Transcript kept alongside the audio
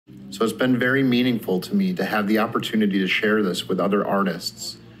So it's been very meaningful to me to have the opportunity to share this with other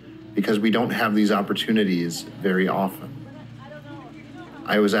artists, because we don't have these opportunities very often.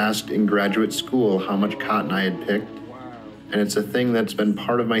 I was asked in graduate school how much cotton I had picked, and it's a thing that's been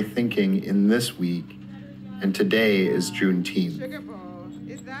part of my thinking in this week, and today is Juneteenth.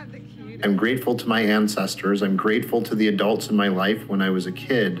 I'm grateful to my ancestors. I'm grateful to the adults in my life when I was a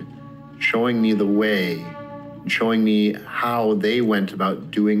kid, showing me the way, showing me how they went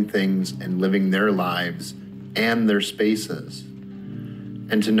about doing things and living their lives and their spaces.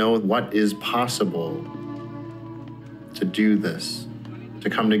 And to know what is possible to do this, to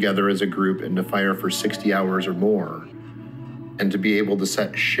come together as a group and to fire for 60 hours or more, and to be able to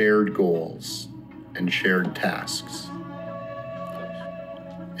set shared goals and shared tasks.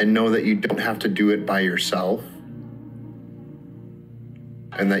 And know that you don't have to do it by yourself,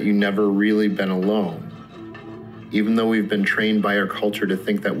 and that you've never really been alone, even though we've been trained by our culture to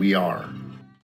think that we are.